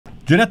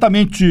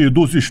Diretamente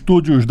dos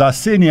estúdios da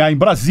CNA em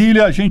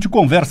Brasília, a gente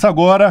conversa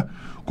agora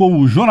com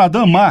o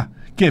Jonathan Mar,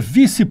 que é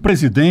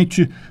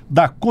vice-presidente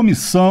da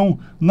Comissão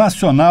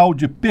Nacional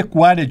de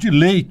Pecuária de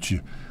Leite,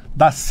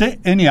 da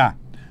CNA.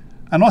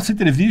 A nossa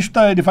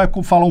entrevista, ele vai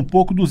falar um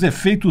pouco dos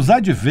efeitos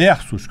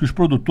adversos que os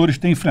produtores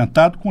têm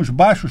enfrentado com os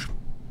baixos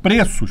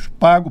preços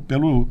pagos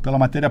pela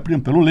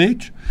matéria-prima, pelo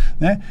leite,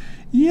 né?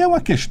 E é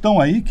uma questão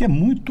aí que é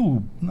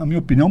muito, na minha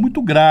opinião,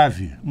 muito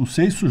grave. Não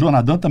sei se o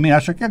Jonathan também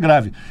acha que é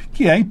grave,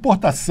 que é a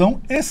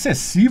importação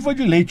excessiva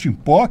de leite em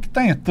pó, que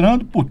está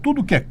entrando por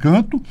tudo que é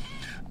canto,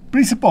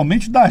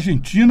 principalmente da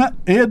Argentina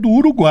e do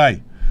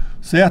Uruguai,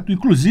 certo?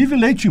 Inclusive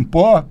leite em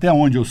pó, até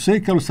onde eu sei,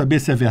 quero saber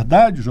se é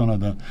verdade,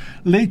 Jonathan,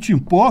 leite em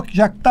pó que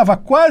já estava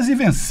quase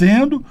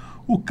vencendo,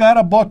 o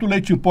cara bota o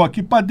leite em pó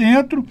aqui para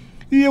dentro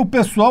e o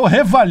pessoal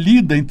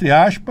revalida, entre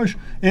aspas,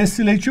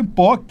 esse leite em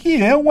pó, que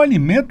é um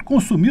alimento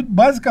consumido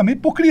basicamente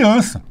por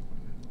criança,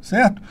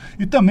 certo?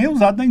 E também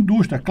usado na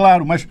indústria,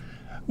 claro, mas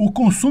o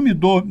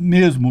consumidor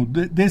mesmo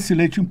desse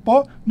leite em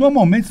pó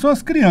normalmente são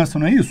as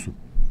crianças, não é isso?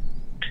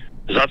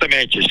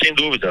 Exatamente, sem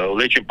dúvida. O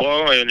leite em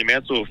pó é um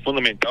alimento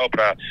fundamental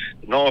para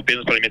não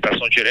apenas para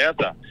alimentação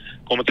direta,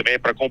 como também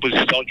para a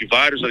composição de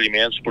vários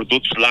alimentos,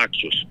 produtos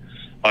lácteos.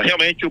 Mas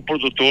realmente o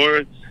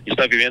produtor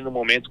está vivendo um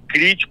momento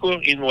crítico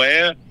e não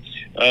é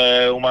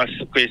uma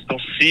questão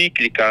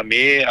cíclica,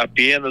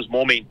 apenas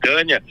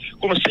momentânea,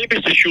 como sempre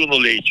existiu no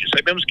leite.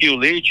 Sabemos que o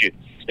leite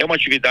é uma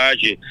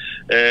atividade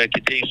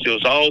que tem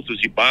seus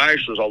altos e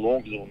baixos ao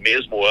longo do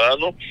mesmo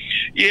ano,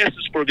 e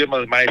esses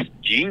problemas mais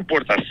de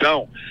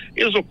importação,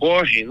 eles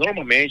ocorrem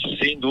normalmente,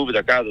 sem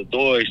dúvida, a cada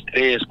 2,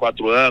 3,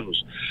 4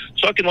 anos,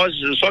 só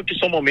que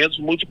são momentos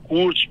muito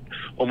curtos.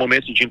 O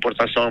momento de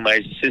importação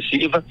mais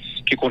excessiva,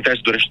 que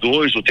acontece durante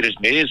 2 ou 3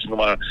 meses,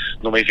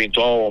 numa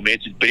eventual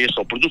aumento de preço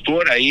ao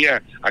produtor, aí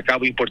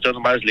acaba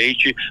importando mais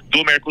leite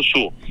do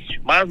Mercosul.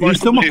 Mas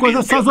isso é uma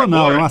coisa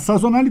sazonal, agora, é uma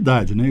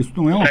sazonalidade, né? Isso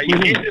não é uma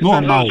coisa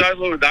normal. A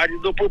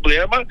sazonalidade do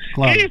problema,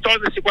 claro, que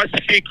torna-se quase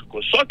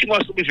cíclico. Só que nós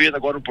estamos vivendo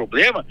agora um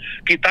problema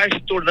que está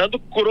se tornando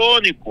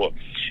crônico.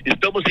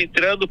 Estamos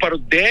entrando para o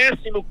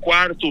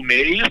 14º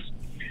mês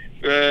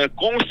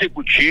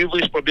consecutivo.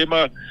 Esse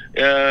problema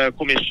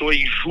começou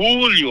em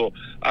julho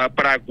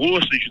para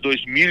agosto de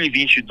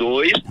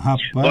 2022.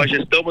 Rapaz. Nós já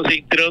estamos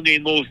entrando em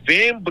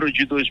novembro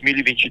de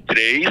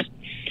 2023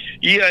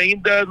 e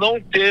ainda não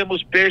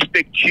temos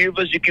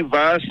perspectivas de que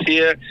vá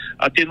se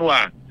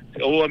atenuar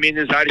ou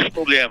amenizar esse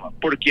problema,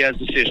 porque as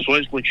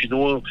exceções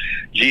continuam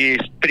de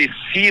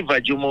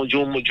expressiva, de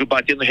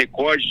batendo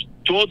recordes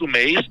todo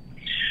mês.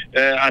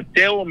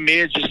 Até o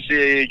mês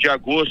de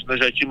agosto nós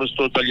já tínhamos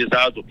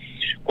totalizado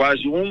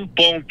quase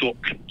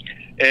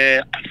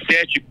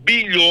 1,7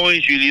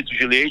 bilhões de litros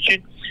de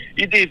leite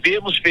e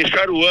devemos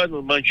fechar o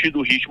ano mantido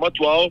o ritmo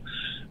atual.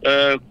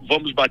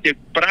 Vamos bater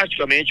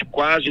praticamente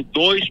quase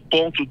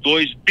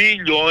 2,2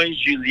 bilhões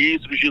de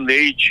litros de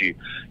leite.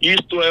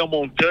 Isto é um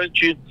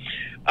montante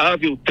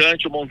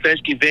aviltante, um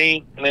montante que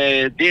vem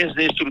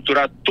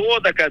desestruturar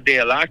toda a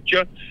cadeia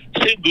láctea,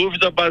 sem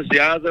dúvida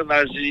baseada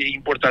nas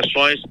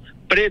importações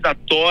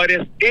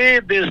predatórias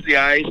e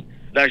desleais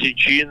da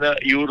Argentina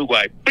e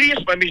Uruguai,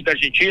 principalmente da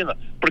Argentina,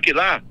 porque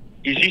lá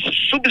existe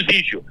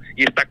subsídio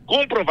e está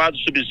comprovado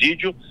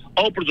subsídio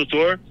ao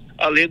produtor,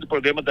 além do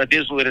problema da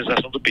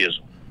desvalorização do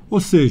peso. Ou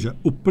seja,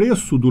 o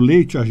preço do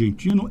leite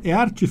argentino é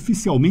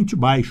artificialmente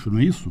baixo, não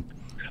é isso?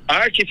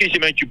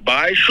 Artificialmente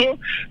baixo,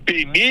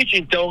 permite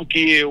então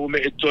que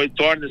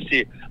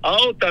torne-se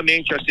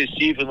altamente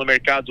acessível no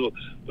mercado,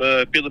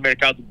 pelo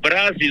mercado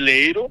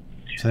brasileiro.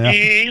 Certo.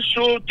 E isso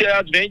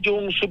advém de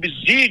um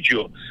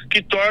subsídio que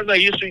torna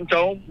isso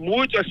então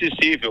muito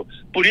acessível.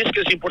 Por isso que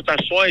as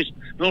importações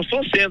não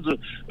estão sendo,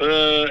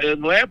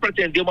 não é para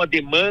atender uma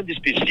demanda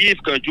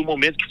específica de um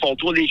momento que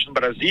faltou leite no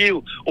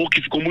Brasil ou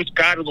que ficou muito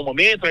caro no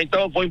momento,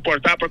 então eu vou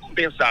importar para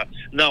compensar.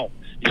 Não,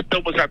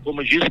 estamos,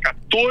 como diz,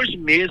 14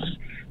 meses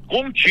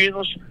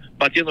contínuos,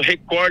 batendo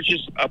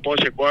recordes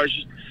após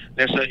recordes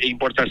nessa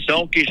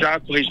importação, que já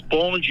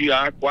corresponde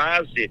a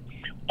quase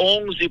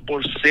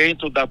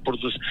 11% da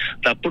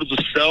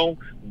produção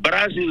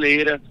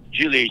brasileira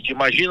de leite.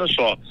 Imagina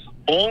só,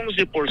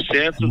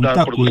 11%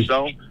 da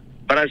produção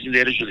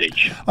brasileira de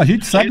leite. A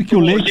gente sabe que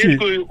o leite...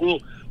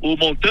 O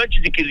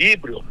montante de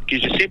equilíbrio, que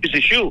sempre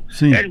existiu,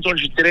 era em torno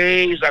de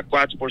 3% a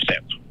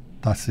 4%.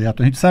 Tá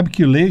certo. A gente sabe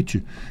que o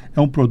leite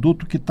é um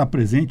produto que está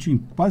presente em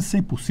quase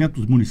 100%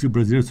 dos municípios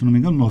brasileiros, se não me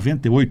engano,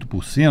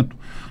 98%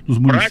 dos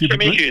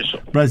municípios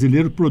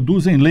brasileiros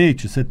produzem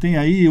leite. Você tem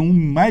aí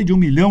mais de 1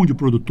 milhão de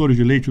produtores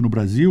de leite no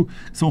Brasil,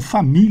 são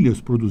famílias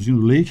produzindo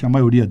leite, a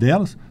maioria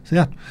delas,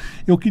 certo?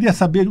 Eu queria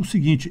saber o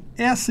seguinte,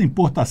 essa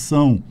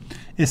importação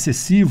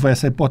excessiva,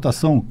 essa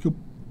importação que eu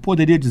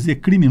poderia dizer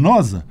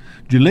criminosa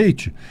de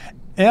leite,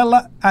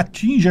 ela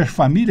atinge as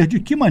famílias de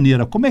que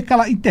maneira? Como é que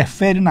ela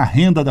interfere na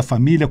renda da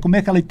família? Como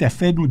é que ela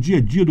interfere no dia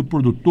a dia do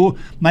produtor,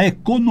 na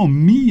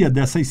economia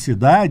dessas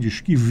cidades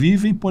que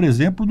vivem, por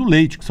exemplo, do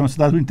leite, que são as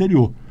cidades do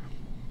interior?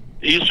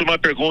 Isso é uma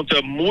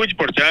pergunta muito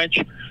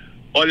importante.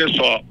 Olha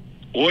só,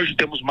 hoje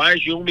temos mais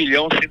de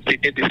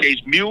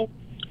 1.176.000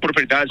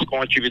 propriedades com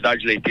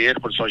atividade leiteira,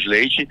 produção de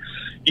leite,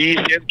 e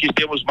sendo que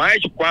temos mais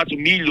de 4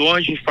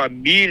 milhões de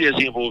famílias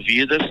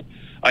envolvidas.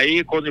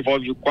 Aí, quando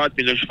envolve 4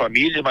 milhões de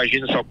famílias,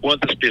 imagina só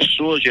quantas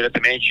pessoas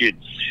diretamente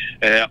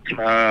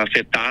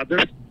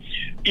afetadas.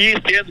 E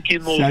sendo que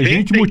se a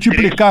gente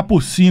multiplicar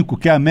por 5,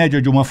 que é a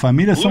média de uma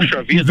família, são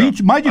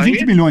mais de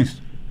 20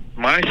 milhões.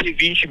 Mais de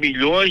 20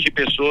 milhões de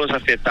pessoas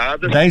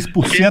afetadas.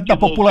 10% da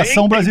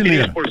população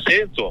brasileira.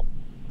 93%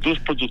 dos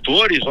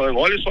produtores,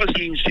 olha só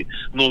esse índice,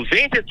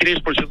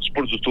 93% dos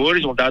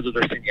produtores, um dado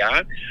da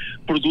CNA,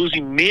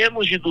 produzem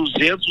menos de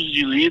 200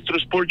 de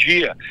litros por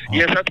dia.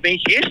 E é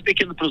exatamente esse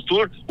pequeno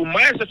produtor o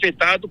mais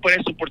afetado por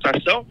essa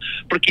importação,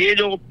 porque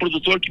ele é o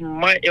produtor que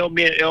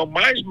é o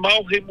mais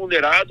mal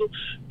remunerado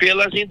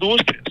pelas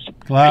indústrias.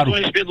 Claro.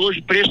 Estão recebendo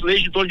hoje preço de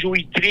leite em torno de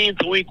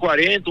R$1,30,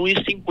 R$1,40,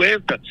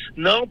 R$1,50.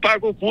 Não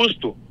paga o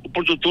custo. O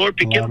produtor,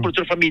 pequeno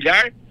produtor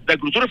familiar, da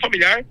agricultura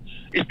familiar,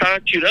 está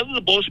tirando do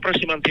bolso para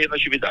se manter na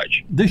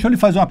atividade. Deixa eu lhe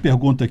fazer uma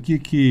pergunta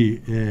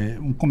aqui,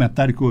 um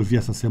comentário que eu ouvi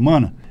essa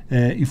semana,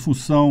 em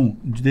função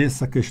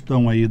dessa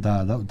questão aí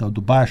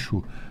do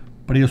baixo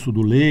preço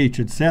do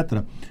leite,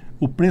 etc.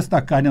 O preço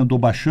da carne andou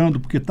baixando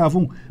porque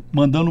estavam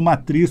mandando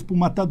matriz para o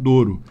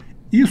matadouro.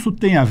 Isso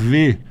tem a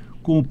ver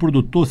com o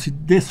produtor se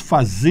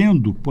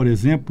desfazendo, por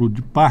exemplo,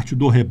 de parte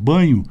do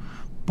rebanho,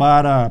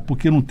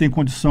 porque não tem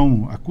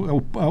condição,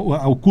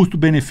 o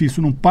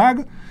custo-benefício não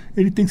paga,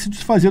 ele tem que se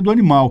desfazer do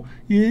animal.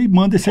 E ele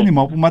manda esse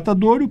animal para o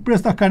matadouro e o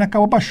preço da carne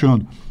acaba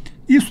baixando.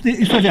 Isso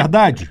é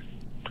verdade?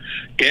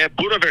 É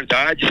pura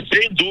verdade,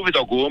 sem dúvida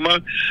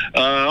alguma.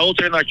 A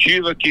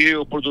alternativa que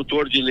o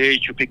produtor de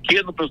leite, o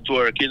pequeno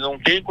produtor, que não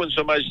tem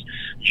condição mais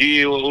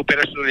de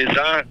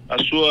operacionalizar a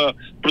sua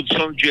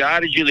produção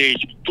diária de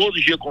leite, que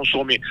todo dia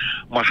consome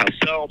uma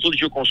ração, todo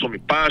dia consome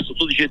pasto,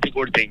 todo dia tem que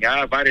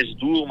ordenhar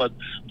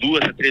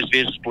duas a 3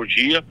 vezes por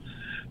dia,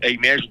 em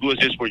média 2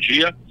 vezes por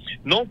dia,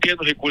 não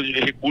tendo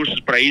recursos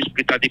para isso,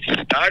 porque está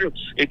deficitário,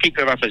 e o que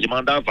ele vai fazer?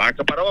 Mandar a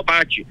vaca para o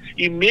abate.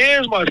 E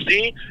mesmo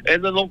assim,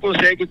 ainda não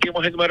consegue ter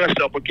uma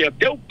remuneração, porque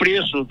até o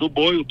preço do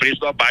boi, o preço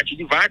do abate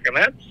de vaca,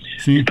 né?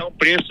 Sim. Está um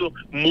preço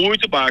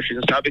muito baixo. A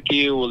gente sabe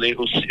que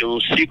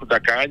o ciclo da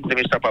carne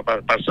também está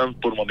passando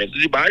por um momento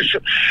de baixa,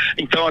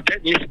 então até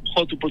nesse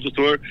ponto o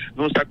produtor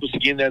não está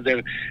conseguindo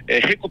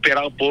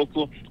recuperar um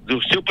pouco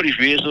do seu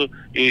prejuízo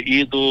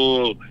e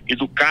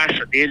do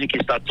caixa dele, que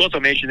está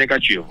totalmente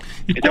negativo.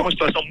 Então é uma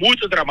situação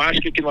muito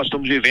dramática que nós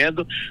estamos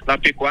vivendo na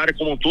pecuária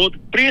como um todo,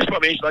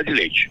 principalmente na de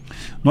leite.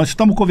 Nós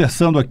estamos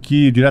conversando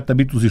aqui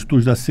diretamente dos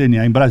estúdios da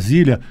CNA em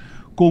Brasília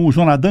com o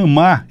Jonadan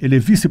Mar, ele é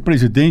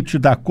vice-presidente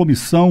da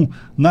Comissão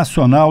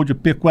Nacional de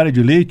Pecuária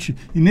de Leite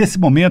e nesse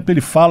momento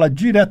ele fala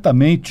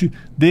diretamente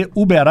de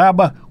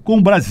Uberaba com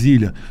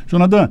Brasília.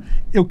 Jonadan,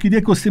 eu queria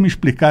que você me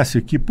explicasse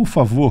aqui, por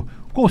favor,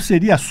 qual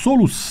seria a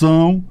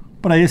solução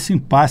para esse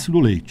impasse do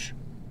leite.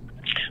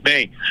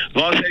 Bem,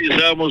 nós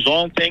realizamos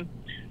ontem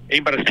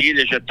em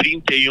Brasília, dia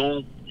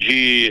 31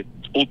 de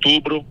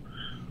outubro,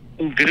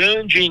 um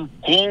grande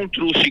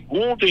encontro, o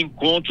segundo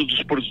encontro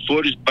dos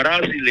produtores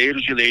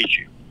brasileiros de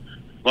leite.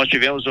 Nós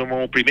tivemos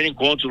um primeiro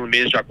encontro no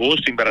mês de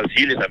agosto em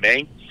Brasília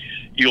também,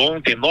 e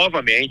ontem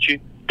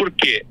novamente,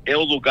 porque é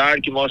o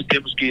lugar que nós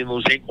temos que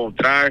nos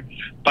encontrar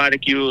para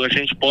que a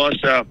gente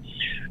possa,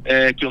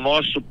 que o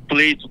nosso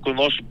pleito, que o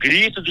nosso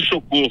grito de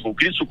socorro, o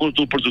grito de socorro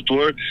do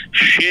produtor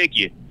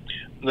chegue,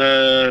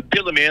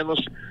 pelo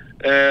menos,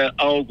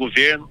 ao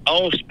governo,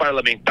 aos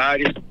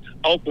parlamentares,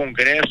 ao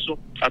Congresso,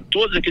 a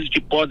todos aqueles que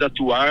podem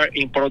atuar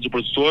em prol do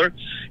produtor,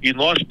 e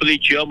nós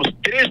pleiteamos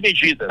 3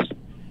 medidas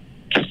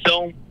que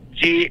são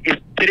de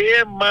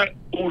extrema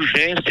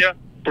urgência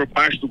por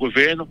parte do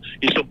governo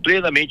e são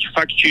plenamente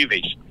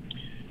factíveis.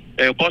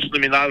 Eu posso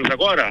nominá-las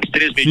agora? As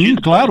 3 medidas? Sim,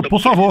 claro, por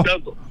favor.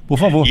 Por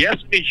favor. E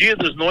essas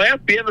medidas não é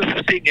apenas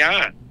a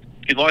CNA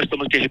que nós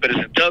estamos aqui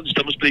representando,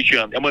 estamos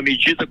pleiteando. É uma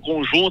medida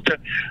conjunta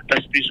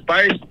das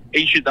principais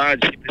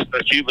entidades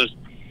representativas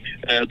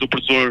do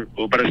produtor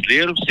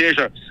brasileiro,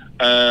 seja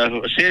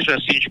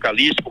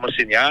sindicalista como a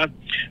CNA,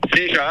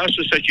 seja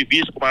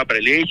associativista como a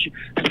Abreleite,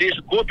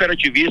 seja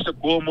cooperativista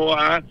como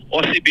a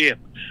OCB,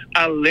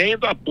 além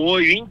do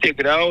apoio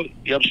integral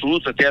e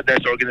absoluto até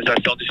dessa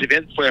organização desse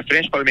evento, que foi a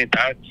Frente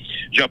Parlamentar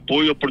de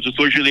Apoio ao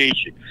Produtor de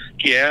Leite,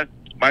 que é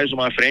mais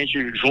uma frente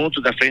junto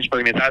da Frente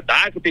Parlamentar da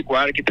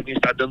Agropecuária, que também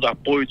está dando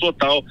apoio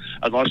total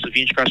às nossas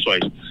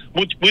reivindicações.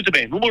 Muito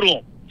bem. Número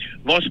 1,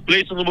 nosso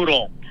pleito número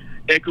 1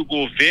 é que o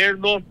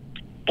governo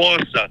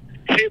possa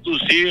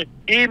reduzir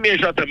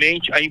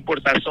imediatamente a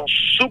importação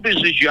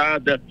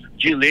subsidiada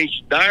de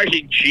leite da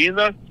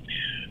Argentina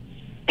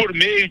por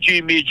meio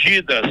de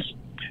medidas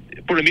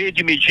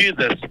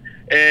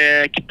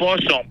que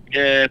possam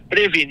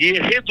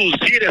prevenir,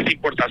 reduzir essa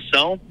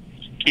importação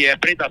que é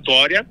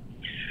predatória.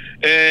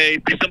 E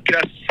precisamos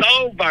criar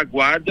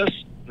salvaguardas,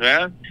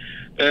 né,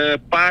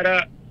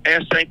 para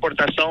essa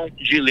importação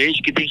de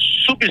leite que tem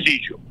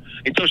subsídio.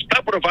 Então está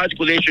aprovado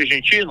que o leite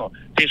argentino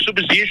tem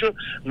subsídio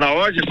na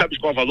ordem, sabe de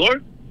qual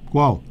valor?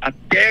 Qual?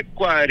 Até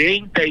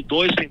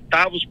 42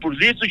 centavos por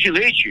litro de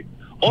leite.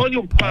 Olha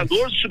o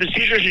valor do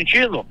subsídio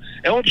argentino,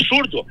 é um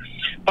absurdo.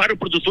 para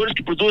produtores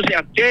que produzem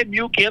até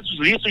 1.500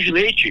 litros de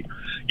leite.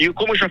 E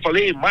como eu já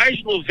falei, mais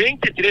de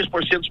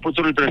 93% dos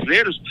produtores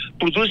brasileiros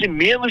produzem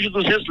menos de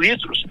 200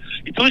 litros.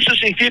 Então isso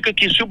significa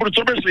que se o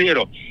produtor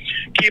brasileiro,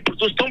 que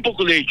produz tão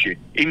pouco leite,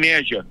 em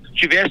média,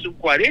 tivesse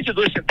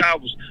 42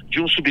 centavos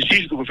de um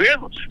subsídio do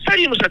governo,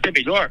 estaríamos até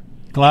melhor.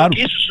 Claro.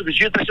 Esse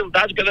subsídio está sendo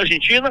dado pela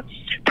Argentina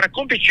para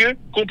competir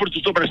com o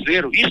produtor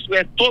brasileiro. Isso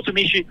é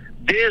totalmente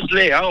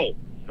desleal,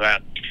 né?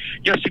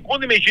 E a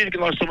segunda medida que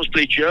nós estamos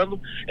pleiteando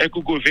é que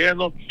o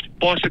governo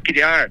possa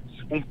criar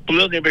um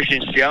plano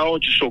emergencial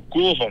de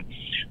socorro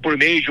por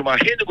meio de uma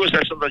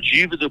renegociação da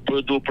dívida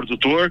do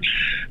produtor,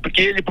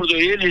 porque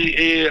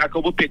ele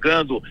acabou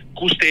pegando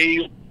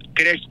custeio,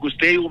 crédito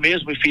custeio, ou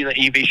mesmo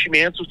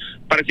investimentos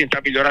para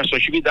tentar melhorar a sua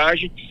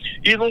atividade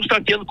e não está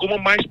tendo como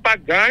mais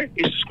pagar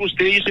esses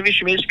custeios,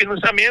 investimentos de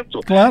financiamento.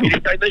 Claro. Ele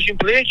está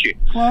inadimplente.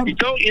 Claro.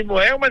 Então, e não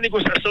é uma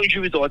negociação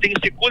individual, tem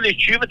que ser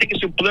coletiva, tem que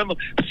ser um plano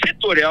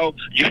setorial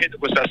de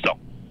renegociação.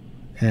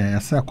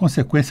 Essa é a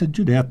consequência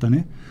direta,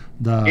 né?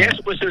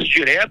 Essa consequência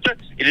direta,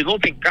 ele não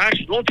tem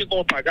caixa, não tem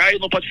como pagar, ele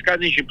não pode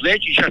ficar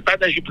inadimplente e já está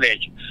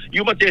inadimplente.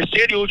 E uma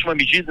terceira e última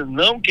medida,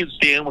 não que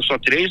tenhamos só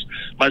 3,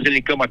 mas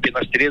elencamos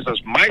apenas 3, as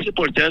mais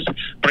importantes,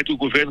 para que o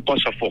governo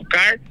possa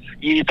focar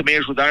e também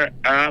ajudar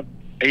a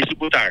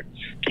executar,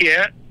 que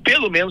é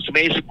pelo menos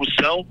também a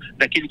execução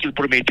daquilo que ele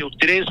prometeu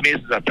 3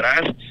 meses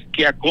atrás,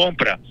 que é a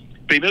compra,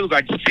 em primeiro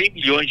lugar, de 100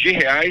 milhões de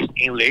reais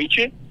em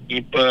leite,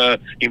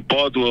 em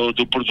pó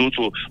do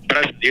produto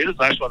brasileiro,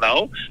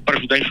 nacional, para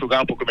ajudar a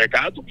enxugar um pouco o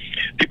mercado.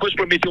 Depois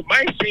prometeu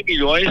mais 100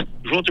 milhões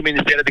junto ao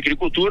Ministério da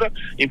Agricultura,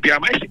 empenhar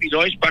mais 100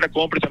 milhões para a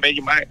compra também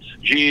de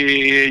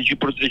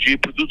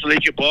produto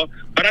leite em pó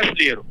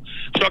brasileiro.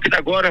 Só que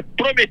agora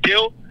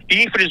prometeu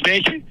e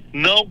infelizmente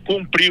não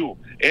cumpriu.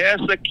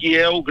 Essa que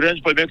é o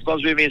grande problema que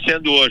nós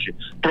vivenciando hoje.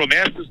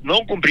 Promessas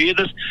não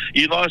cumpridas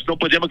e nós não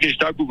podemos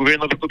acreditar que o governo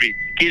não vai cumprir.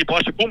 Que ele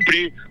possa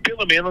cumprir,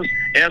 pelo menos,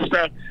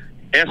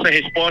 essa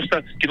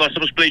resposta que nós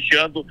estamos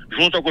pleiteando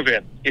junto ao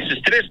governo. Esses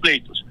 3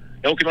 pleitos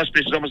é o que nós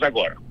precisamos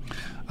agora.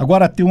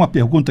 Agora tem uma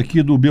pergunta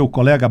aqui do meu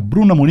colega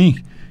Bruno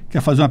Amorim.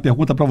 Quer fazer uma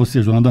pergunta para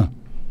você, Jonathan?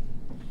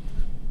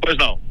 Pois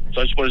não,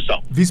 estou à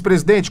disposição.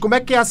 Vice-presidente, como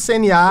é que a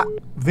CNA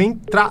vem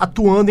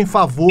atuando em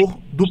favor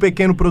do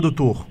pequeno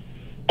produtor?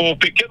 O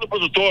pequeno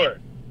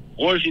produtor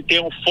hoje tem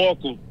um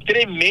foco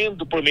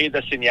tremendo por meio da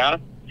CNA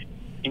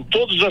em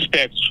todos os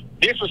aspectos.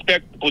 Nesse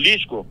aspecto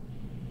político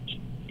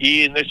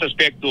e nesse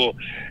aspecto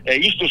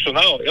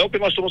institucional, é o que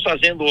nós estamos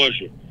fazendo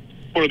hoje,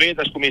 por meio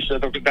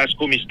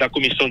da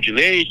comissão de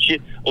leite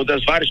ou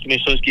das várias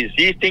comissões que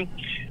existem,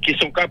 que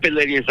são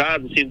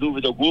capilarizadas, sem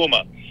dúvida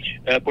alguma,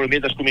 por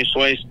meio das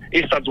comissões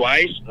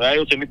estaduais, né?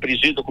 Eu também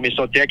presido a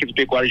Comissão Técnica de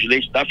Pecuária de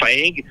Leite da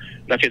Faemg,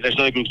 da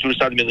Federação de Agricultura do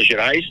Estado de Minas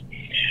Gerais.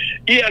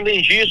 E,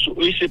 além disso,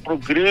 esse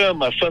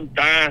programa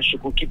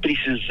fantástico que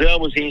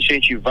precisamos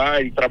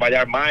incentivar e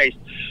trabalhar mais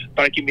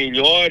para que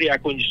melhore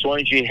as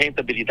condições de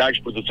rentabilidade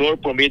do produtor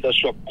por meio da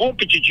sua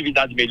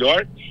competitividade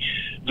melhor,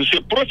 do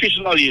seu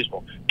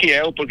profissionalismo, que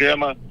é o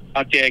programa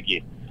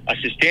ATEG,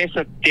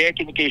 Assistência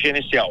Técnica e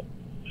Gerencial.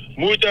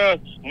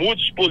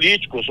 Muitos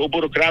políticos ou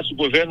burocratas do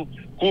governo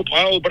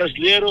culpam, o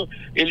brasileiro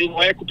ele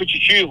não é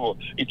competitivo,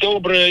 então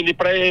ele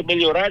para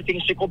melhorar tem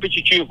que ser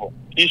competitivo.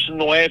 Isso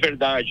não é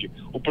verdade.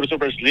 O produtor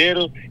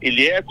brasileiro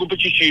ele é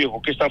competitivo.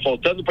 O que está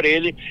faltando para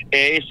ele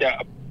é esse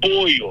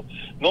apoio,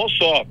 não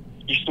só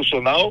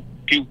institucional,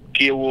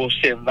 que o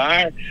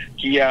Senar,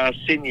 que a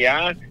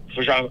CNA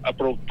já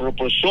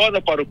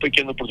proporciona para o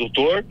pequeno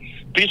produtor,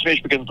 principalmente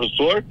o pequeno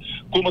produtor,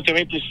 como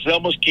também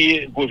precisamos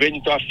que o governo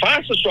então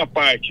faça a sua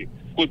parte,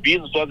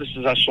 cobrindo todas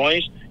essas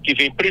ações que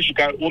vêm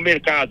prejudicar o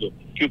mercado,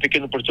 que o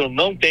pequeno produtor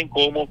não tem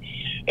como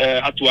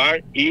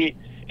atuar e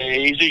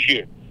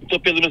exigir. Então,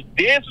 pelo menos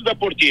dentro da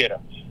porteira,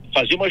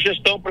 fazer uma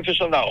gestão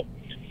profissional,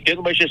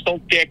 tendo uma gestão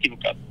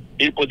técnica,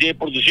 ele poder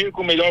produzir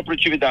com melhor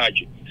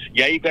produtividade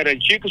e aí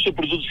garantir que o seu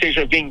produto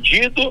seja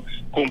vendido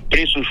com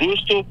preço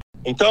justo.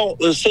 Então,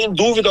 sem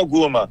dúvida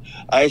alguma,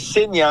 a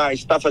CNA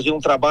está fazendo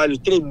um trabalho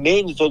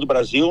tremendo em todo o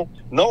Brasil,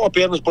 não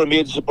apenas por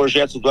meio desse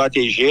projeto do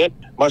ATG,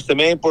 mas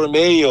também por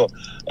meio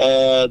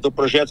do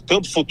projeto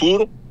Campo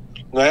Futuro,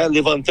 né,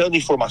 levantando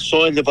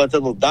informações,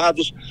 levantando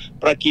dados,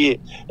 para que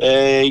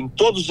em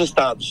todos os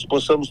estados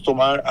possamos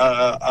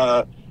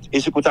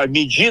executar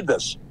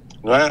medidas,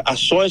 né,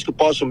 ações que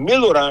possam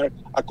melhorar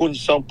a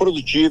condição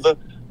produtiva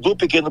do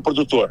pequeno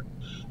produtor.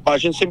 Mas a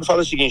gente sempre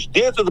fala o seguinte: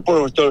 dentro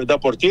da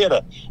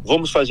porteira,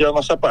 vamos fazer a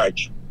nossa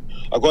parte.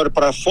 Agora,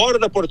 para fora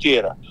da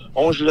porteira,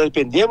 onde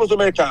dependemos do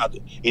mercado,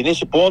 e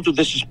nesse ponto,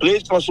 desses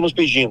pleitos que nós estamos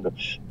pedindo,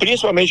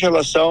 principalmente em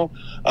relação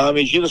a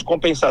medidas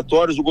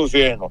compensatórias do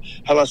governo,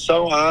 em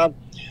relação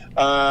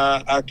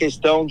a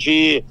questão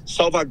de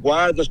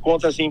salvaguardas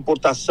contra a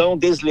importação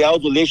desleal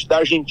do leite da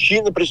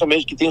Argentina,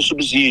 principalmente, que tem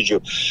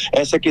subsídio.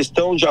 Essa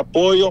questão de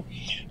apoio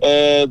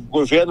do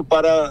governo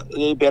para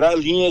liberar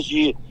linhas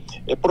de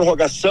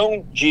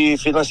prorrogação de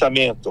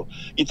financiamento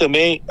e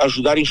também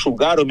ajudar a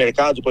enxugar o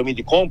mercado por meio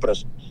de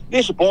compras.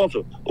 Nesse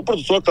ponto, o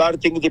produtor, claro,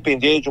 tem que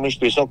depender de uma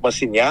instituição como a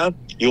CNA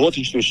e outras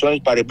instituições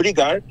para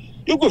brigar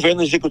e o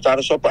governo executar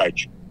a sua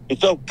parte.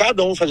 Então,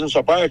 cada um fazendo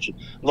sua parte,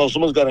 nós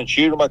vamos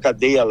garantir uma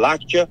cadeia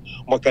láctea,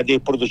 uma cadeia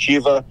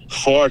produtiva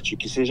forte,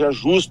 que seja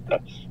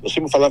justa. Eu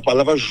sempre falava a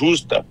palavra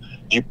justa,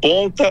 de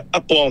ponta a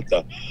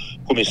ponta.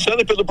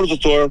 Começando pelo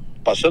produtor,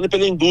 passando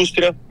pela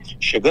indústria,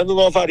 chegando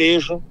no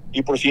varejo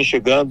e, por fim,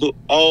 chegando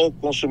ao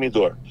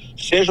consumidor.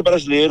 Seja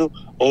brasileiro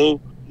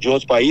ou de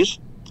outro país,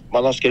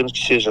 mas nós queremos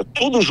que seja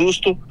tudo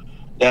justo,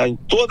 né, em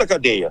toda a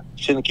cadeia,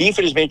 sendo que,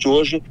 infelizmente,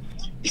 hoje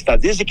está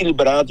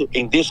desequilibrado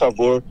em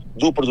desfavor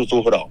do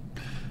produtor rural.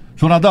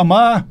 João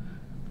Martins,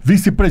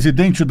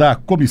 vice-presidente da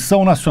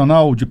Comissão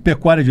Nacional de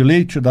Pecuária de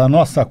Leite da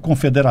nossa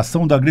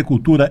Confederação da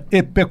Agricultura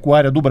e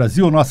Pecuária do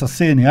Brasil, nossa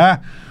CNA,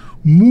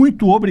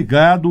 muito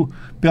obrigado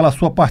pela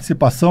sua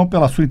participação,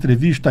 pela sua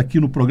entrevista aqui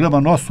no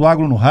programa Nosso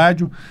Agro no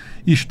Rádio.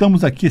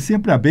 Estamos aqui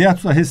sempre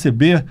abertos a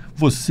receber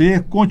você.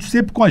 Conte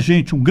sempre com a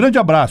gente. Um grande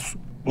abraço.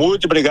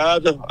 Muito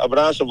obrigado,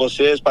 abraço a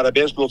vocês,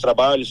 parabéns pelo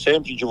trabalho,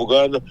 sempre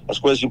divulgando as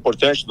coisas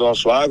importantes do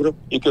nosso agro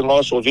e que o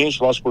nosso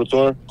ouvinte, o nosso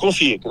produtor,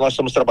 confie que nós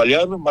estamos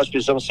trabalhando, mas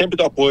precisamos sempre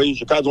do apoio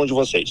de cada um de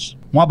vocês.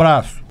 Um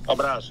abraço. Um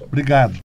abraço. Obrigado.